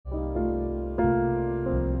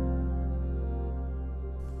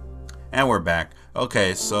And we're back.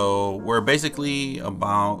 Okay, so we're basically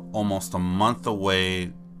about almost a month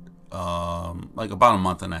away, like about a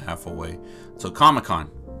month and a half away, to Comic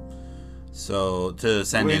Con. So to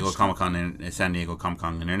San Diego Comic Con and San Diego Comic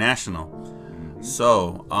Con International. Mm-hmm.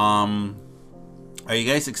 So, are you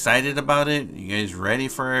guys excited about it? You guys ready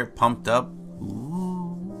for it? Pumped up?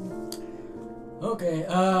 Ooh. Okay.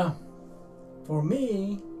 For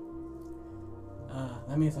me,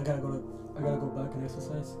 that means I gotta go back and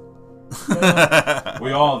exercise.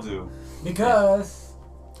 We all do. Because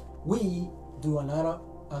we do a lot of,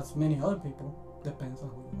 as many other people, depends on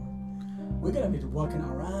who you are. We're gonna be walking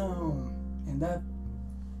around, and that,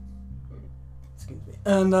 excuse me,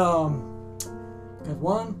 and because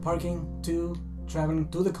 1, parking, 2, traveling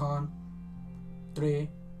to the con, 3,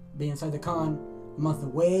 be inside the con, must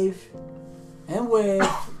wave and wave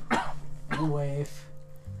and wave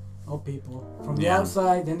of people from the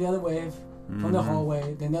outside, then the other wave. From the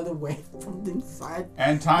hallway, then the other way from the inside.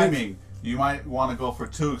 And timing. You might want to go for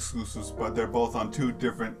 2 exclusives, but they're both on 2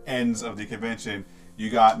 different ends of the convention. You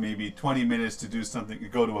got maybe 20 minutes to do something,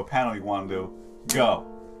 go to a panel you want to do. Go.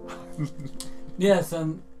 Yes,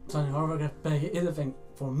 and so here's the thing.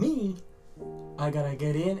 For me, I gotta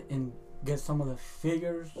get in and get some of the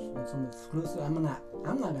figures and some exclusives. I'm not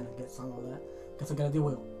gonna get some of that because I gotta deal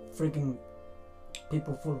with freaking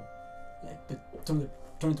people full of like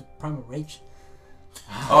turn to primal rage.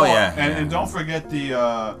 Oh yeah, and don't forget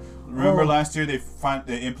the. Remember last year they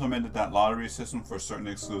implemented that lottery system for certain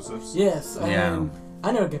exclusives. Yes, and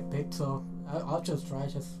I never get picked, so I'll just try,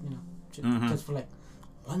 just just for like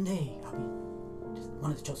one day I'll be just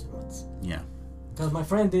one of the chosen ones. Yeah. Because my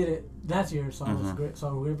friend did it last year, so I was great.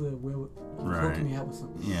 So we were hooking me up with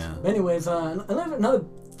something. Yeah. But anyways, another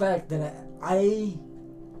fact that I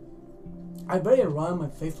very around my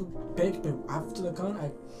Facebook page, but after the con,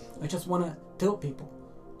 I just want to tell people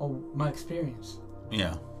of my experience.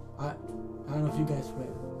 Yeah. I don't know if you guys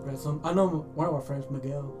read some. I know one of our friends,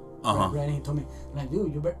 Miguel, read and he told me, like,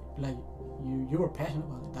 dude, you were passionate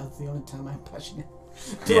about it. That's the only time I'm passionate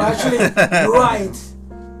to actually write.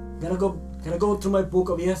 Gotta go through my book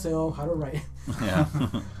of ESL, how to write. Yeah.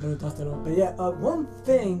 But yeah, one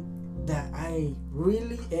thing that I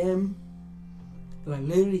really am like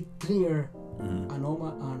literally clear on all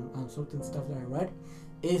on certain stuff that I read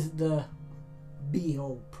is the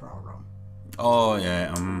BO program. Oh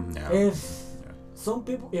yeah. If some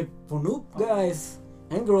people, if for new guys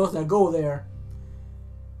and girls that go there,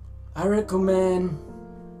 I recommend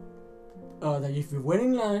that if you're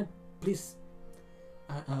waiting in line, please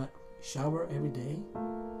shower every day.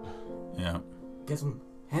 Yeah. Get some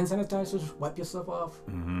hand sanitizers, wipe yourself off.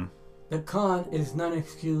 Mm-hmm. The con is not an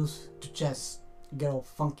excuse to just get all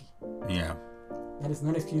funky. Yeah. That is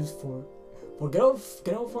not an excuse for get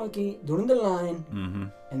all funky during the line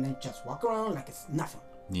and then just walk around like it's nothing.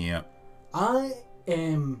 Yeah. I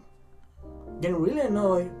am getting really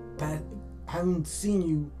annoyed that I haven't seen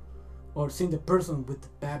you or seen the person with the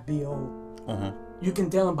bad BO. You can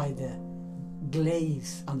tell them by the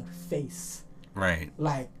glaze on their face. Right.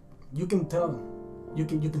 Like you can tell them. You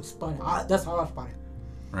can spot it. That's how I spot it.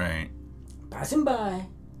 Right. Passing by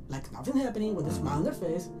like nothing happening with a smile on their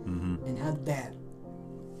face and have that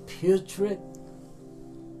putrid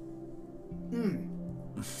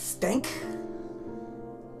stank.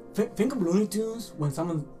 Think of Looney Tunes when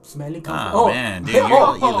someone smelly comes. Oh man, dude,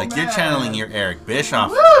 you're channeling your Eric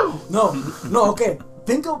Bischoff. No, okay.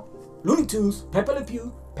 Think of Looney Tunes, Pepe Le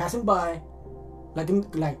Pew passing by, like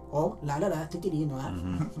oh la la la, you know that,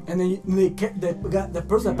 and then the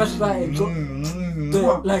person that passes by and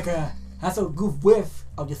has a good whiff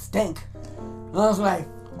of your stank. And I was like,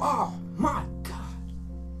 oh my god.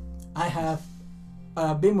 I have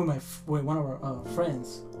been with one of our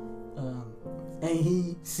friends, and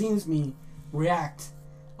he sees me react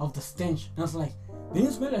of the stench. And I was like, did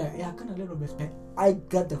you smell it? Yeah, I got a little bit, but I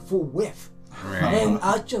got the full whiff. Right. And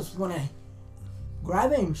I just want to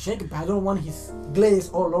grab him, shake it, but I don't want his glaze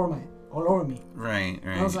all over me. Right.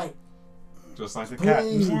 And I was like, just like the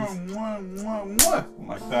please. Cat.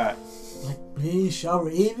 Like that. Like, please shower.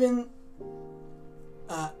 Even,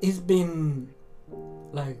 it's been,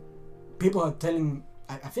 like, people are telling,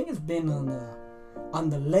 I think it's been on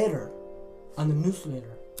the letter, on the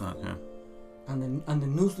newsletter. Okay. On the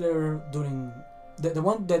newsletter during the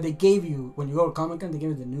one that they gave you when you go to Comic-Con, they gave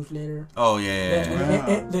you the newsletter. Oh yeah.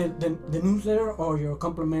 The newsletter or your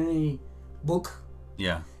complimentary book.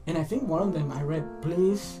 Yeah. And I think one of them I read,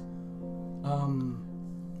 please,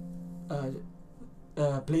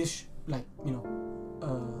 please, like,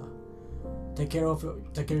 take care of your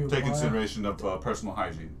Take consideration of personal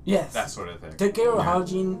hygiene. Yes. That sort of thing. Take care of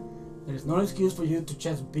hygiene. There is no excuse for you to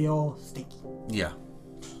just be all stinky. Yeah.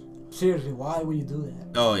 Seriously, why would you do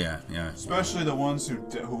that? Oh yeah, yeah. Especially the ones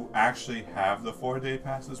who actually have the 4-day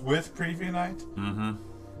passes with preview night. Mm-hmm.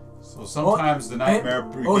 So sometimes the nightmare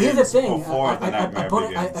begins here's the thing. before the nightmare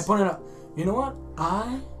begins. I pointed out. You know what?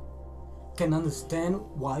 I can understand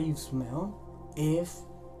why you smell if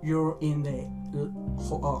you're in the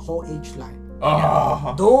whole age line.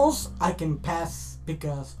 Ah. Those I can pass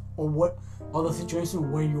because of what all the situation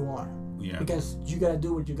where you are. Yeah. Because you gotta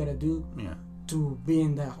do what you gotta do Yeah. to be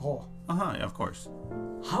in that hall. Yeah, of course.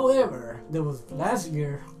 However, there was last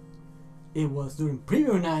year. It was during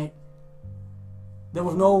preview night. There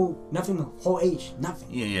was nothing the whole age, nothing.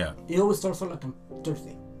 Yeah, yeah. It always starts like on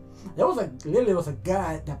Thursday. There was literally was a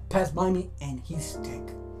guy that passed by me and he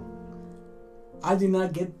stank. I did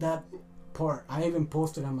not get that part. I even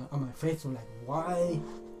posted on my Facebook like, why?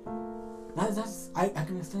 I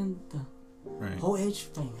can understand the whole age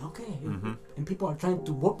thing. Okay, and people are trying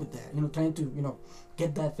to work with that. Trying to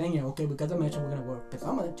get that thing. Yeah, okay, because I mentioned we're gonna work, but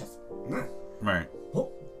I'm gonna just Right. what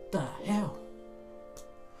the hell?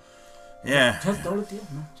 Yeah. Just don't look it,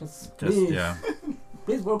 man. Just please. Yeah.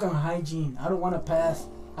 Please work on hygiene. I don't want to pass.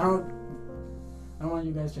 I don't want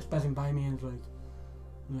you guys just passing by me and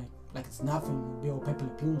like it's nothing. Be all Pepe Le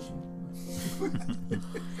Pew and shit.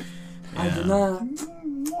 I do not.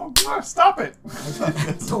 Stop it! I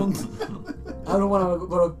don't want to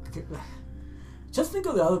go to. Just think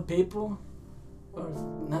of the other people, or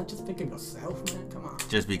not just think of yourself, man. Come on.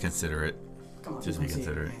 Just be considerate. Come on. Just be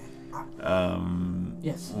considerate.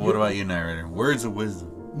 Yes. What about you, narrator? Words of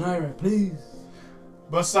wisdom. Naira, please.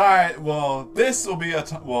 Besides, this will be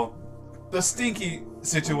the stinky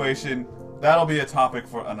situation. That'll be a topic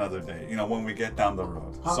for another day. When we get down the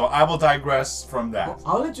road. So I will digress from that.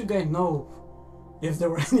 I'll let you guys know if there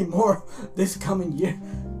were any more this coming year.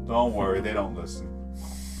 Don't worry, they don't listen.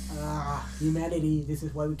 Humanity. This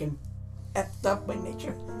is why we can effed up by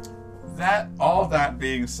nature. All that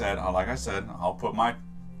being said, like I said, I'll put my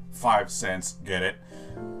 5 cents, get it,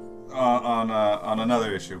 on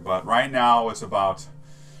another issue. But right now, it's about.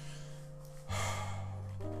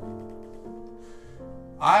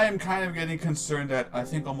 I am kind of getting concerned that I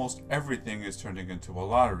think almost everything is turning into a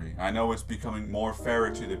lottery. I know it's becoming more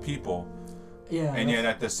fairer to the people. Yeah. And yet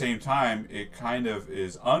at the same time, it kind of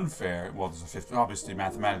is unfair. Well, there's obviously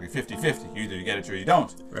mathematically 50-50. Either you get it or you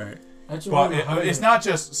don't. Right. But it's not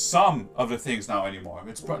just some of the things now anymore.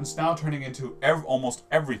 It's now turning into almost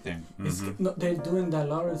everything. They're doing that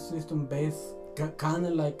lottery system based kind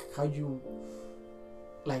of like how you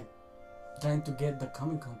trying to get the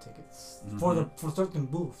Comic-Con tickets for certain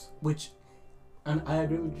booths, and I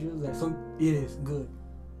agree with you that it is good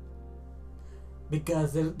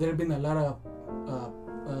because there have been a lot of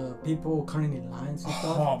people cutting in lines and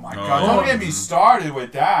stuff. Oh my God! Don't get me started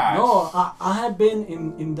with that. No, I have been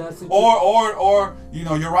in that situation. Or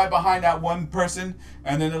you're right behind that one person,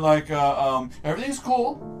 and then they're like, everything's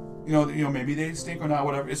cool. Maybe they stink or not,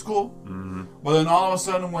 whatever. It's cool. But then all of a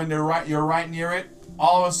sudden, when you're right near it.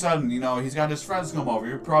 All of a sudden, he's got his friends come over.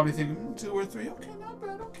 You're probably thinking 2 or 3. Okay, not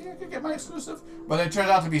bad. Okay, I can get my exclusive. But it turns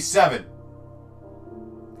out to be 7.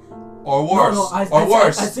 Or worse.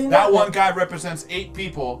 Worse. That one guy represents 8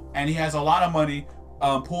 people, and he has a lot of money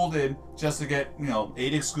pulled in just to get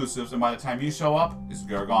 8 exclusives. And by the time you show up,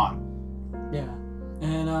 you're gone. Yeah,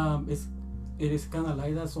 and it is kind of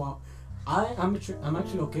like that. So I'm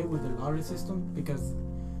actually okay with the lottery system because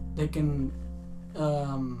they can.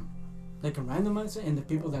 They can randomize it, and the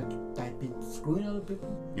people that have been screwing other people.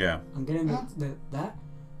 Yeah. I'm getting that.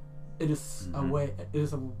 It is a way. It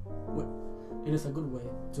is a good way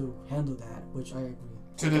to handle that, which I agree.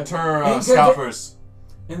 To deter scalpers.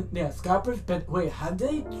 Scalpers. But wait, have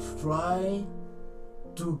they tried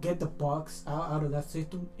to get the bugs out of that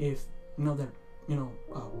system? If they're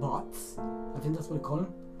bots. I think that's what they call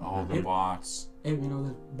them. Oh, the bots.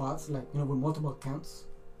 The bots with multiple accounts.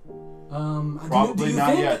 Probably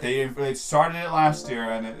not yet. They started it last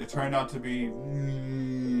year, and it turned out to be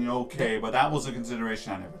okay. But that was a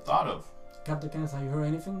consideration I never thought of. Captain Canis, have you heard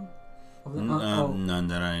anything of that? None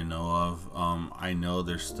that I know of. I know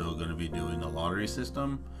they're still going to be doing a lottery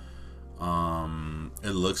system.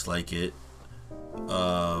 It looks like it,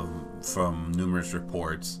 from numerous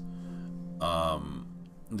reports,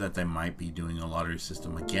 that they might be doing a lottery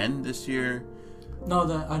system again this year.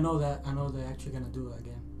 No, I know they're actually going to do it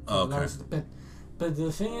again. Okay. But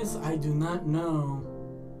the thing is, I do not know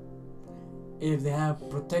if they have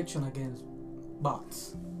protection against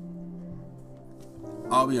bots.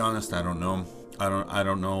 I'll be honest, I don't know. I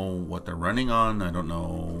don't know what they're running on. I don't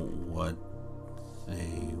know what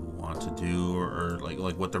they want want to do, or like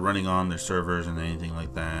what they're running on their servers and anything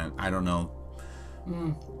like that. I don't know.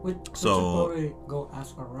 We should probably go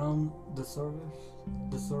ask around the servers.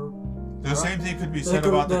 The same thing could be said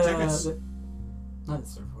about the tickets. Not the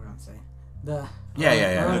server, what I'm saying.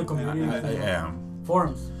 Yeah. The community,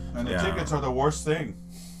 forums. And the tickets are the worst thing.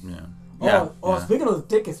 Yeah. Speaking of the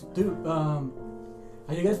tickets, dude, are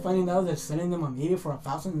you guys finding out they're selling them on eBay for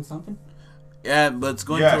 $1,000 and something? Yeah, but it's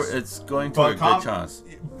going to a good cause.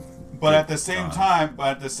 But at the same time,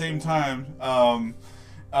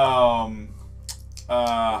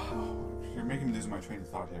 you're making me lose my train of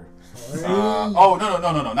thought here. No.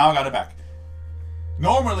 Now I got it back.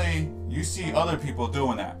 Normally, you see other people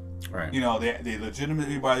doing that. Right. You know, they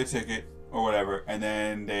legitimately buy the ticket or whatever, and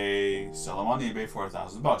then they sell them on eBay for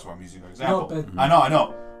 $1,000. For I'm using your example. No, but I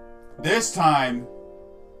know. This time,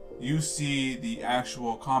 you see the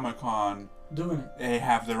actual Comic-Con doing it. They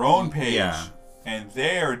have their own page, and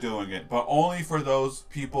they are doing it, but only for those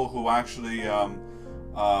people who actually,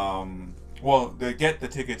 they get the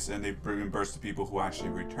tickets and they reimburse the people who actually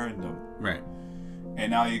return them. Right.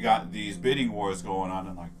 And now you got these bidding wars going on,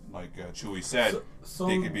 and like Chewy said,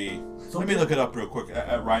 they could be. Let me look it up real quick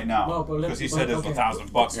right now, because he said it's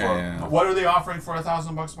 $1,000 for. Yeah. What are they offering for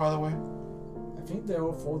 $1,000, by the way? I think they're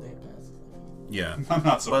all 4-day passes. Yeah, I'm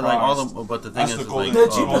not surprised. But the thing is, the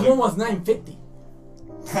cheapest one was $950.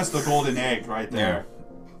 That's the golden egg right there.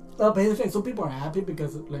 But here's the thing, some people are happy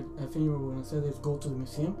because, like, I think you were gonna say they go to the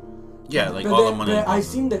museum. Yeah, like all the money. I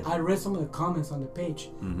read some of the comments on the page.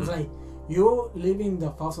 It's like, you're leaving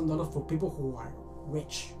the $1,000 for people who are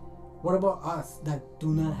rich. What about us that do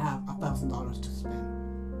not have $1,000 to spend?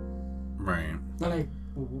 Right. Not like,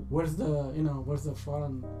 where's the fraud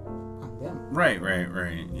on them? Right.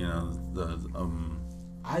 You know,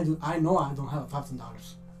 I know I don't have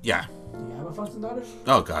 $1,000. Yeah. Do you have $1,000?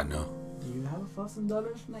 Oh God, no. Do you have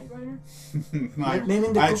 $1,000, Knight Rider?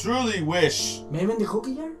 I truly wish. Maybe in the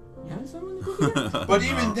cookie jar? You have some in the cookie jar? But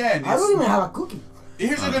even then, I don't even have a cookie.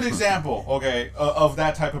 Here's a good example, okay, of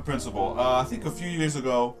that type of principle. I think a few years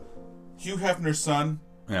ago, Hugh Hefner's son,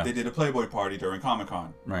 they did a Playboy party during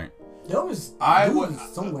Comic-Con. Right. They always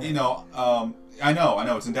somewhere. You know, I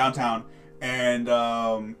know, it's in downtown, and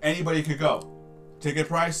anybody could go. Ticket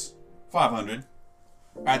price, $500.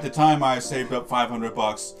 At the time, I saved up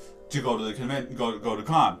 $500 to go to the go to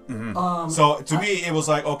con. Mm-hmm. So to me, it was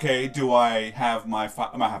like, okay, do I have my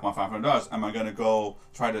 $500? Am I gonna go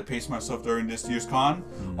try to pace myself during this year's con,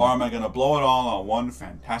 or am I gonna blow it all on one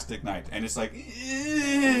fantastic night? And it's like,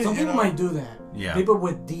 some people might do that. Yeah. People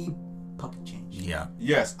with deep pocket change. Yeah.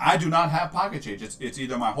 Yes, I do not have pocket change. It's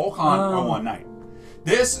either my whole con or one night.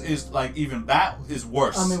 This is like even that is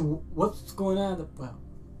worse. I mean, what's going on?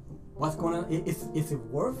 What's going on? Is it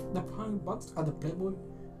worth the $100 at the Playboy?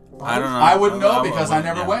 I don't know. I wouldn't know because I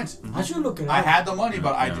never went. I should look it up. I had the money,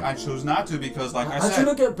 but I chose not to because, like I said, I should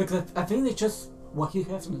look at it because I think they just what he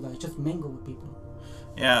has is just mingle with people.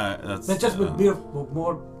 Yeah, that's. They just with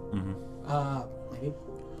more. Maybe.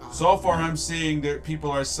 So far, I'm seeing that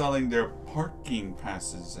people are selling their parking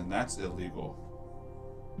passes, and that's illegal.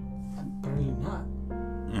 Apparently not.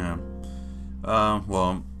 Yeah.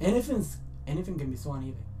 Well. Anything can be sold on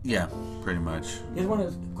eBay. Yeah, pretty much. Here's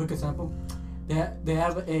one quick example. They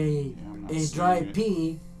have a dry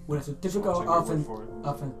pea with a certificate of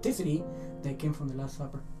authenticity that came from the Last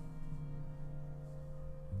Supper.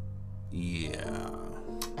 Yeah.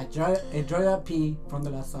 A dry pea from the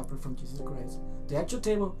Last Supper from Jesus Christ. The actual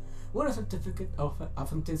table with a certificate of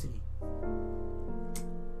authenticity.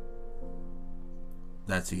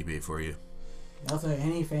 That's eBay for you. That's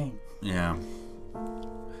anything. Yeah.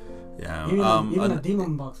 Yeah. Even a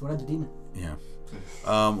demon box without the demon. Yeah.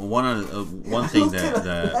 One thing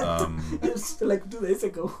that it's like 2 days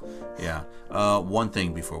ago. Yeah. One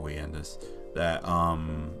thing before we end this that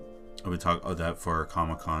we talk that for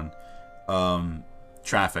Comic-Con,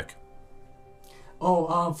 traffic.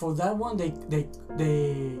 For that one they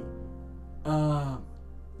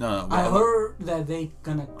No, I heard that they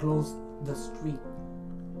gonna close the street.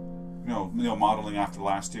 You know, modeling after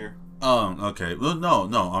last year. Okay. Well,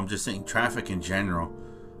 no. I'm just saying traffic in general.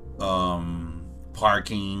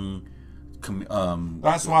 Parking.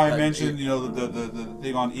 That's why I mentioned, the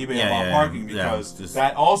thing on eBay about parking because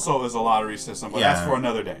that also is a lottery system, but that's for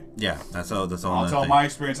another day. Yeah, that's all. I'll tell my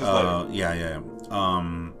experiences later. Yeah.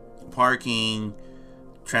 Parking,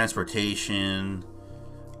 transportation,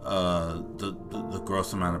 the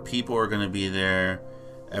gross amount of people are going to be there.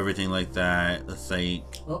 Everything like that. It's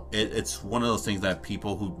like it's one of those things that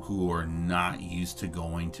people who are not used to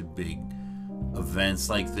going to big events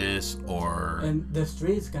like this, or and the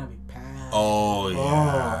street's gonna be packed. Oh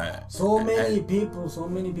yeah. So many people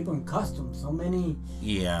in costumes, so many.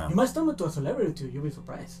 Yeah. You might stumble to a celebrity too. You'll be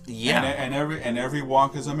surprised. Yeah. And every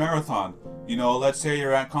walk is a marathon. You know, let's say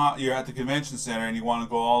you're at the convention center and you want to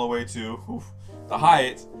go all the way to the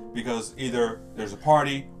Hyatt because either there's a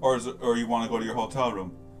party or you want to go to your hotel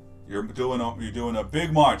room. You're doing a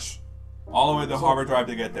big march all the way to Harbor Drive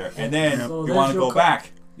to get there, and then you want to go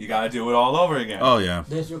back. You got to do it all over again. Oh yeah.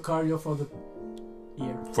 There's your cardio for the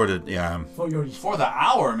year. For the For the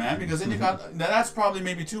hour, man, because then you got that's probably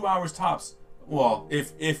maybe 2 hours tops. Well,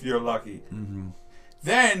 if you're lucky. Mm-hmm.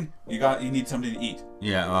 Then you need something to eat.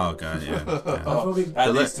 Yeah. Oh god. Yeah.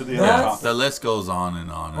 That leads to the other topic. The list goes on and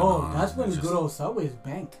on. And on. That's when good old Subway's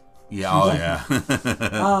bank. Yeah. Oh yeah.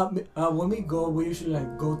 When we go, we usually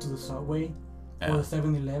like go to the Subway or the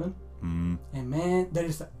 7-Eleven. Mm-hmm. And man, there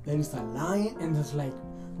is a line, and there's like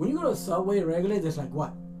when you go to the Subway regularly, there's like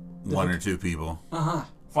what? There's One like, or two people.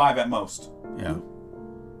 5 at most. Yeah.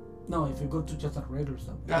 No, if you go to just a regular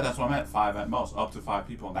Subway. Yeah, that's what I meant. 5 at most, up to 5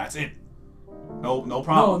 people, and that's it. No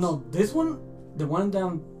problems. No. This one, the one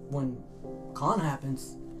down when con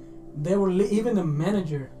happens, they were even the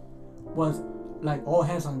manager was like all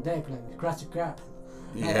hands on deck, like crash crap.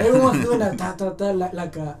 Yeah. Like, everyone's doing that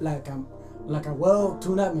like a well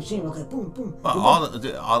tuned up machine. Okay, boom, boom. Well,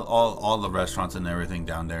 all the restaurants and everything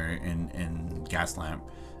down there in Gaslamp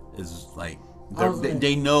is like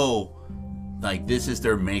they know like this is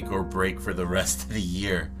their make or break for the rest of the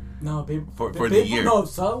year. No, for the year. No,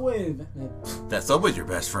 Subway. That Subway's your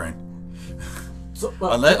best friend. So,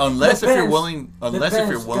 unless if you're willing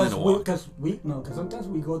to walk. Because sometimes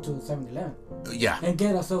we go to the 7-Eleven. Yeah. And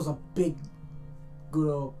get ourselves a big, good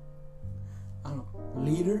old, I don't know,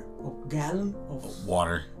 liter or gallon of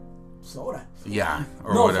water, soda. Yeah,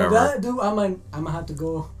 or whatever. For that, dude, I might have to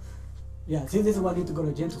go. Yeah, see, this is why I need to go to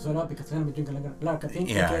the gym to sweat up because I'm gonna be drinking like a pink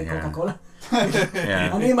Coca-Cola.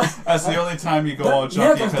 Yeah. I need my. That's the only time you go all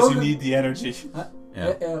junky because you need the energy.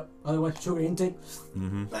 Otherwise, sugar intake.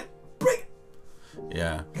 Mm-hmm. Like, bring it.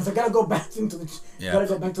 Yeah. Because I gotta go back into the. Gotta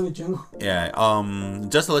go back to the jungle. Yeah.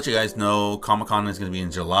 Just to let you guys know, Comic-Con is gonna be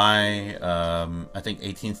in July. I think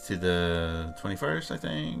 18th to the 21st. I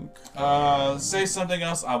think. Say something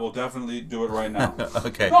else. I will definitely do it right now.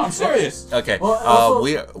 Okay. No, I'm serious. Okay. Well, also,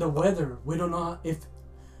 the weather. We don't know if.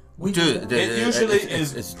 It usually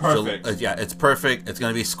is perfect. It's perfect. It's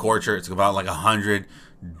gonna be scorcher. It's about like 100.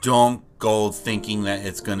 Don't go thinking that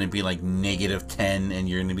it's gonna be like -10 and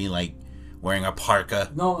you're gonna be like wearing a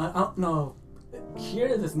parka. No, no. Here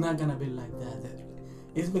it's not gonna be like that.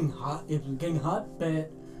 It's been hot. It's been getting hot,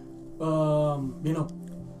 but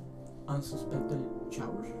unsuspected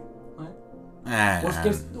showers, right?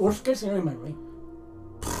 Worst case scenario might rain.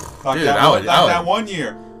 Like dude, that one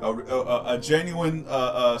year, a genuine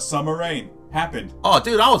summer rain happened. Oh,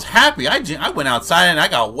 dude, I was happy. I went outside and I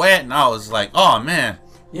got wet, and I was like, oh man,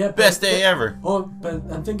 best day ever. Oh, but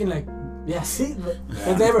I'm thinking like, yeah, see,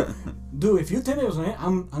 if they ever, dude, if you tell me it was rain,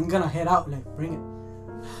 I'm gonna head out, like, bring it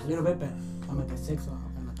a little bit, but I'm gonna get sick, so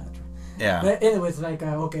I'm not gonna try. Yeah. But anyways, like,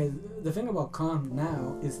 okay, the thing about con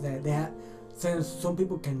now is that they have, since some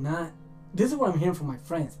people cannot. This is what I'm hearing from my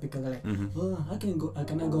friends because they're like, I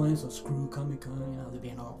cannot go in, so screw Comic-Con, they're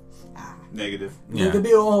being all negative. Yeah. They'll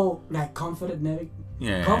be all like confident, negative.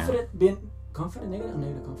 Yeah. Being confident, negative, or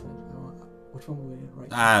negative, confident. Which one will we right?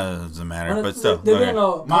 Doesn't matter, but still. They're being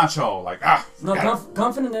all macho, like No,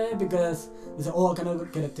 confident negative because they say, I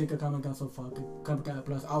cannot get a ticket Comic-Con, so fuck it. Comic-Con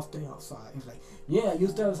plus I'll stay outside. It's like, yeah, you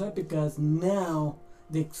stay outside because now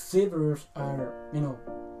the exhibitors are,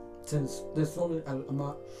 since there's only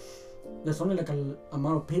like a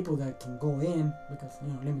amount of people that can go in because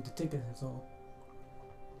limited tickets and so.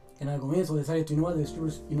 And I go in, so they decided to the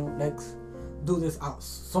distributors let's do this out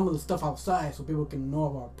some of the stuff outside so people can know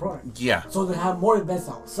about our product. Yeah. So they have more events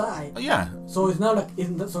outside. Yeah. So it's not like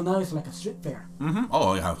so now it's like a street fair. Mm-hmm.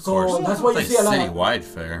 Oh yeah, of so course. So that's why you see a lot of citywide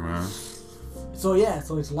fair, man. So yeah,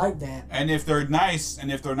 so it's like that. And if they're nice,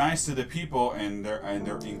 to the people, and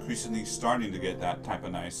they're increasingly starting to get that type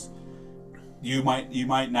of nice. You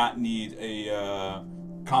might not need a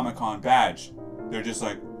Comic-Con badge. They're just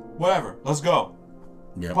like, whatever, let's go.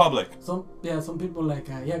 Yep. Public. Some people like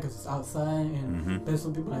because it's outside, and but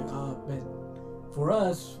some people like but for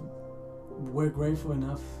us, we're grateful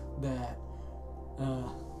enough that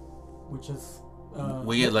we just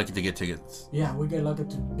we get lucky to get tickets. Yeah, we get lucky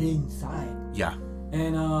to be inside. Yeah.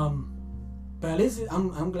 And but at least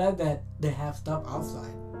I'm glad that they have stuff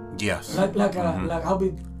outside. Yes. Like I'll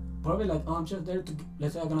be. Probably like, I'm just there to,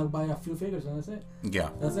 let's say I'm gonna buy a few figures and that's it.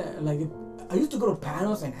 Yeah. That's it. Like, I used to go to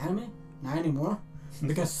panels and anime, not anymore,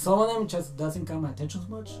 because some of them just doesn't catch my attention as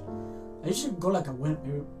much. I usually go like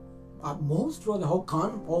maybe at most throughout the whole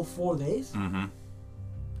con, all 4 days, Mm-hmm.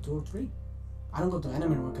 2 or 3. I don't go to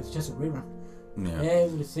anime anymore because it's just a rerun Yeah.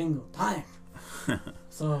 every single time.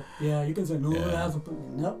 So yeah, you can say no, Yeah. it hasn't put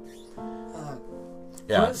me up.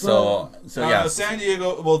 Yeah. So yeah. San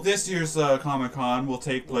Diego. Well, this year's Comic Con will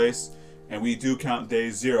take place, and we do count day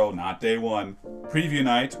 0, not day 1. Preview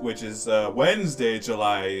night, which is Wednesday,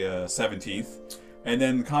 July 17th, and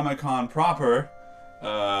then Comic Con proper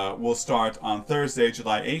will start on Thursday,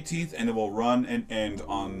 July 18th, and it will run and end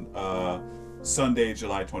on Sunday,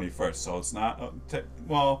 July 21st. So it's not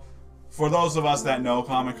well, for those of us that know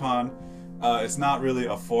Comic Con. It's not really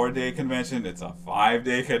a 4-day convention; it's a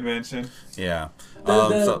 5-day convention. Yeah.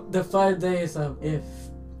 The 5 days of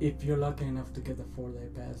if you're lucky enough to get the 4-day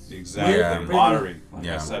pass. Exactly. Yeah. Lottery. Like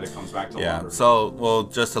Yeah. I said, it comes back to Yeah. lottery. So, well,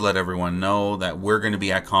 just to let everyone know that we're going to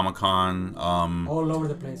be at Comic-Con. All over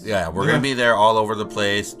the place. Yeah, we're going to be there all over the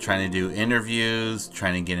place, trying to do interviews,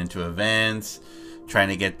 trying to get into events, trying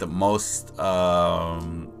to get the most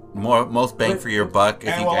most bang for your buck.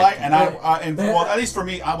 And you well, guys- well, at least for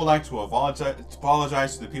me, I would like to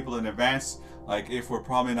apologize to the people in advance. Like if we're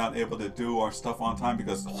probably not able to do our stuff on time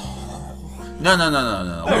because No.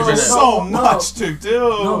 there's We're just gonna- so much to do.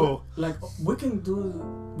 No, like we can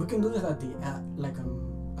do this at the at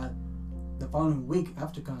the following week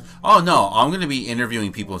after con. Oh no, I'm going to be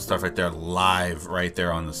interviewing people and stuff right there live, right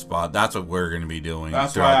there on the spot. That's what we're going to be doing.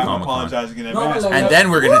 That's throughout why I'm Comic-Con. apologizing in No, advance. like- And then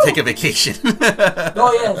we're going to take a vacation.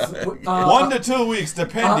 Oh yes, 1 to 2 weeks,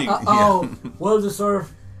 depending. well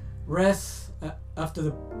deserved rest after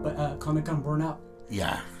the Comic Con burnout.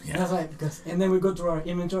 Yeah. That's like and then we go to our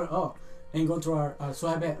inventory. And go to our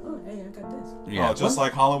swipe bag. Oh, hey, I got this. Yeah. Just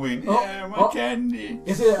like Halloween. Oh, Yeah, my oh. candy.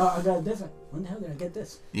 Is it? I got this. Like, when the hell did I get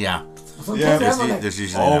this? Yeah. Sometimes Yeah, I have, like, There's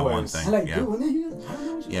usually that one always. thing. I'm like, Yeah. dude, when did you? I don't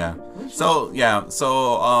know. Yeah. What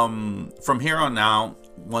So from here on out,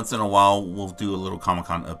 once in a while we'll do a little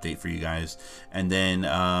Comic-Con update for you guys, and then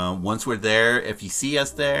once we're there, if you see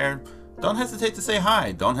us there, don't hesitate to say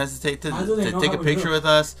hi. Don't hesitate to take a picture with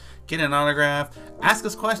us, get an autograph, ask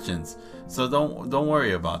us questions. So don't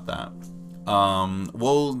worry about that.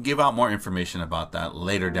 We'll give out more information about that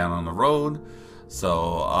later down on the road.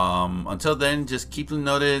 So until then, just keep it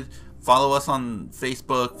noted. Follow us on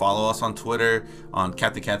Facebook, follow us on Twitter, on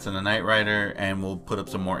Captain Cats and the Knight Rider, and we'll put up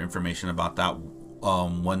some more information about that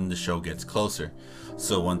when the show gets closer.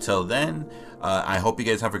 So until then, I hope you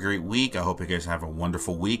guys have a great week. I hope you guys have a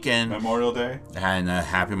wonderful weekend. Memorial Day. And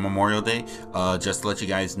happy Memorial Day. Just to let you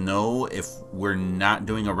guys know, if we're not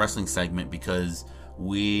doing a wrestling segment because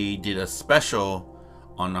we did a special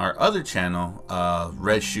on our other channel,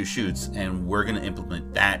 Red Shoe Shoots, and we're going to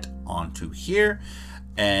implement that onto here.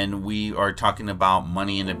 And we are talking about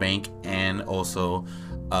Money in the Bank and also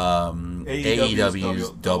AEW's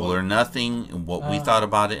Double or Nothing, and what we thought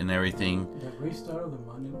about it and everything. The restart of the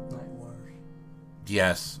Monday Night Wars.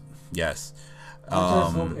 Yes. I just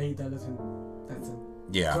hope AEW doesn't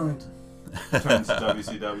Yeah. turn into. Turns to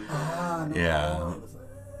WCW. No. Yeah.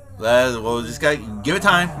 Well, just gotta give it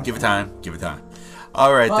time. Give it time. Give it time.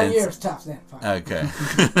 All right 5 then. years tops then. 5. Okay.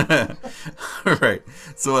 All right.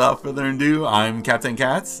 So without further ado, I'm Captain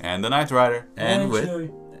Cats, And the Knight Rider. and with.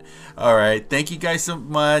 Chewy. All right. Thank you guys so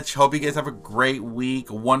much. Hope you guys have a great week,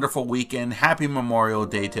 a wonderful weekend. Happy Memorial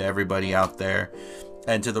Day to everybody out there,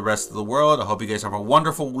 and to the rest of the world. I hope you guys have a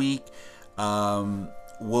wonderful week.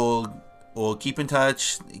 We'll keep in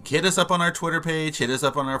touch. Hit us up on our Twitter page. Hit us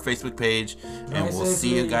up on our Facebook page, and we'll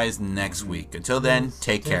see you guys next week. Until then,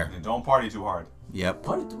 take care. And don't party too hard. Yep.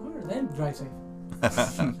 Party to her, then drive safe.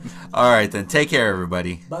 All right then. Take care,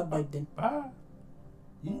 everybody. Bye bye then.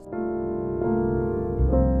 Bye.